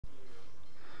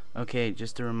Okay,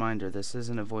 just a reminder, this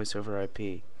isn't a voice over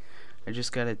IP. I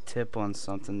just got a tip on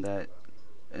something that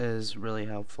is really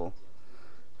helpful.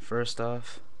 First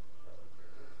off,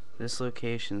 this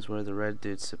location is where the red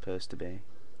dude's supposed to be.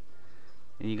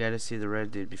 And you gotta see the red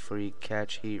dude before you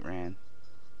catch HEATRAN.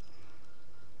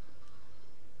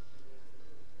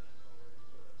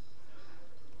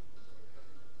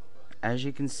 As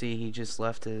you can see, he just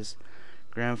left his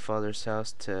grandfather's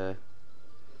house to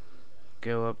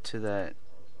go up to that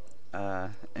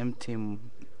empty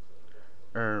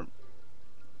or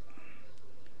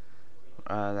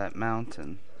that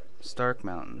mountain, Stark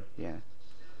Mountain, yeah.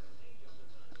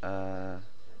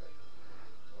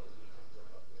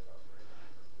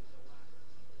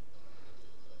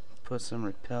 Put some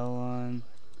repel on.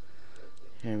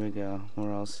 Here we go.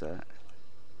 We're all set.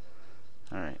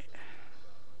 Alright.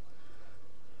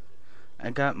 I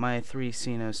got my 3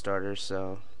 Sino starters,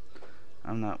 so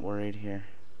I'm not worried here.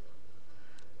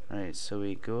 Alright, so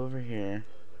we go over here.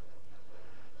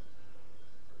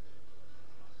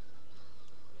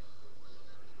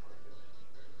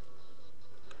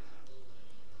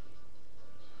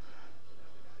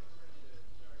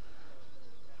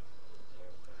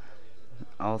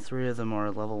 All 3 of them are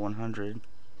level 100.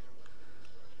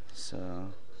 So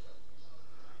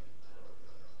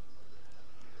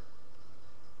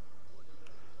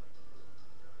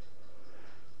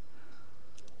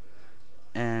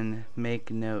and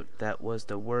make note, that was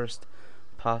the worst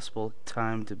possible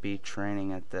time to be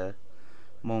training at the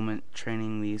moment,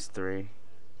 training these 3.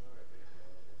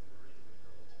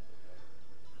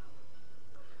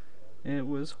 It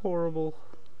was horrible.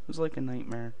 It was like a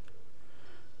nightmare.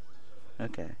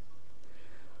 Okay.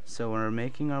 So we're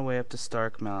making our way up to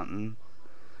Stark Mountain.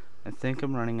 I think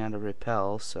I'm running out of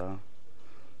repel, so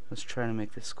let's try to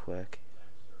make this quick.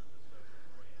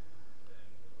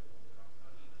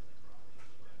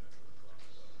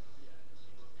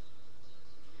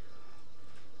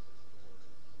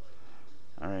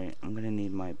 Alright, I'm gonna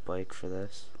need my bike for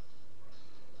this.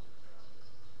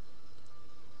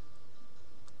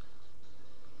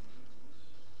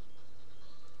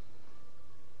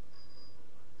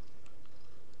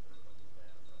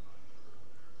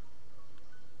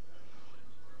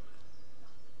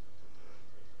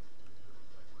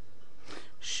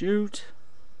 Shoot!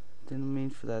 Didn't mean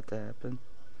for that to happen.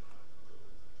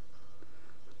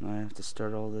 Now I have to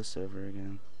start all this over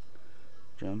again.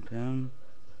 Jump him.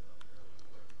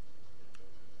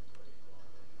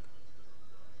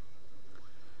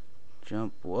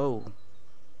 Jump. Whoa.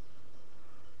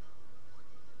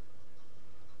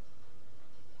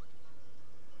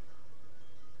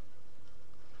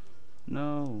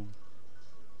 No.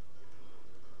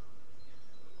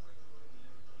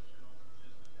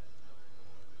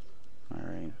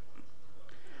 Alright.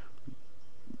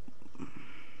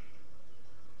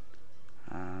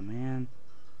 Ah, man.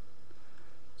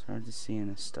 It's hard to see in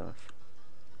this stuff.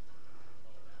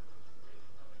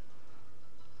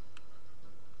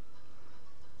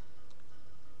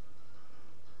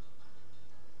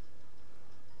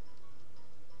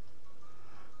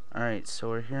 Alright, so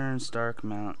we're here in Stark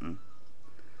Mountain.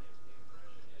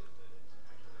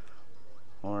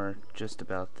 Or just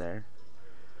about there.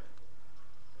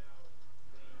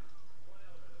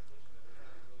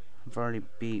 I've already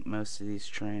beat most of these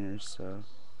trainers, so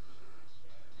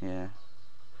yeah.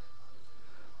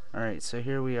 Alright, so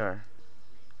here we are.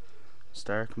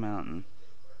 Stark Mountain.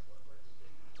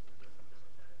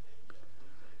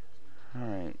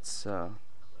 Alright, so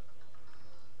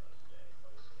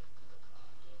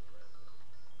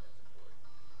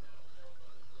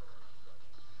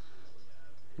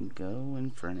go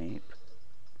in for an ape.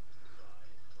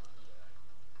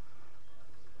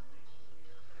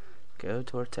 Go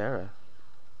Torterra.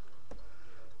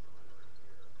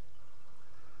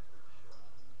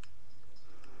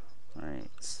 Alright,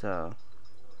 so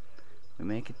we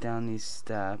make it down these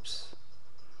steps.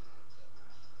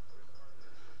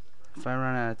 If I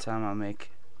run out of time, I'll make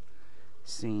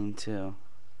scene 2.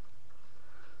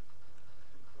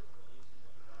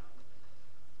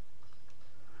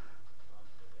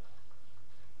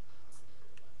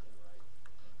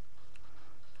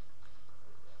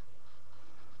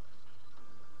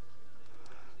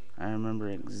 I remember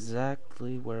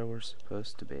exactly where we're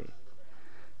supposed to be.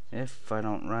 If I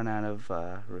don't run out of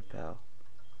repel.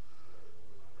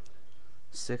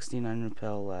 69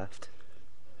 repel left.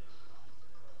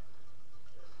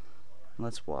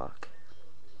 Let's walk.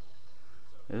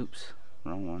 Oops,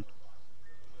 wrong one.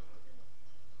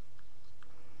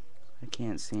 I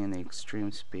can't see any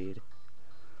extreme speed.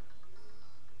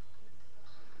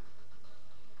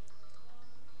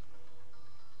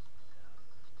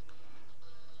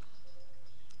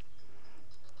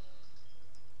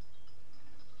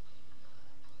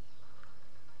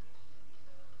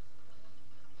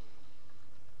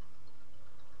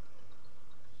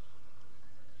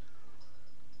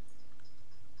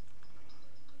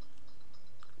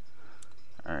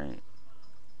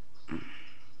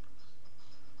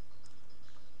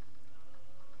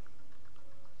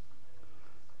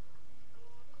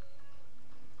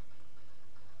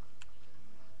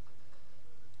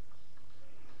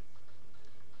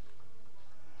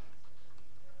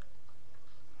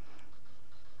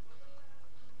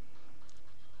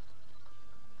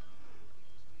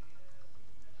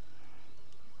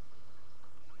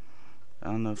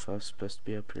 know if I was supposed to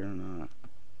be up here or not.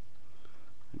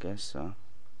 I guess so.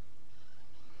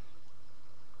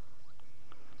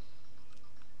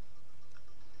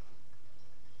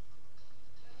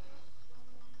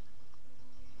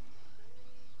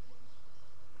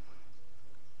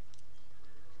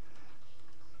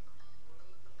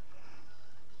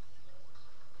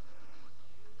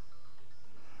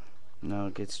 No,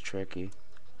 it gets tricky.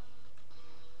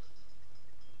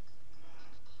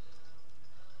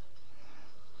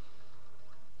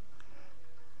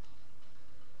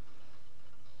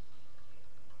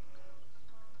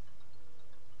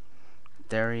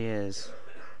 There he is.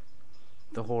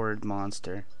 The horrid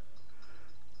monster.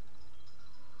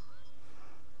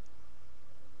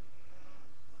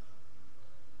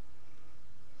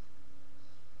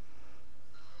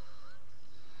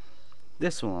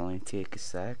 This will only take a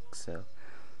sec, so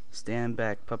stand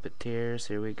back, puppeteers.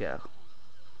 Here we go.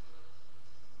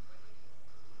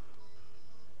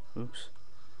 Oops.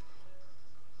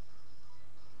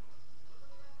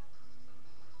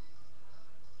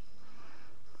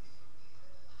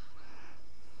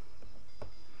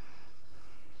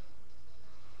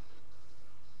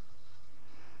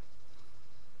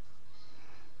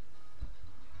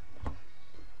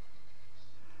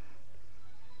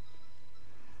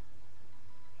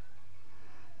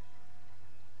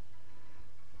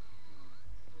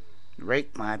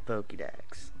 Rate my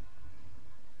Pokédex.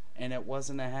 And it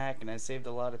wasn't a hack, and I saved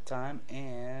a lot of time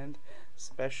and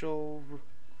special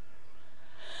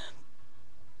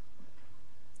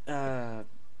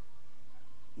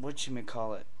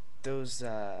whatchamacallit, those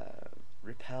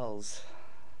repels.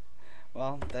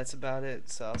 Well, that's about it,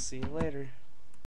 so I'll see you later.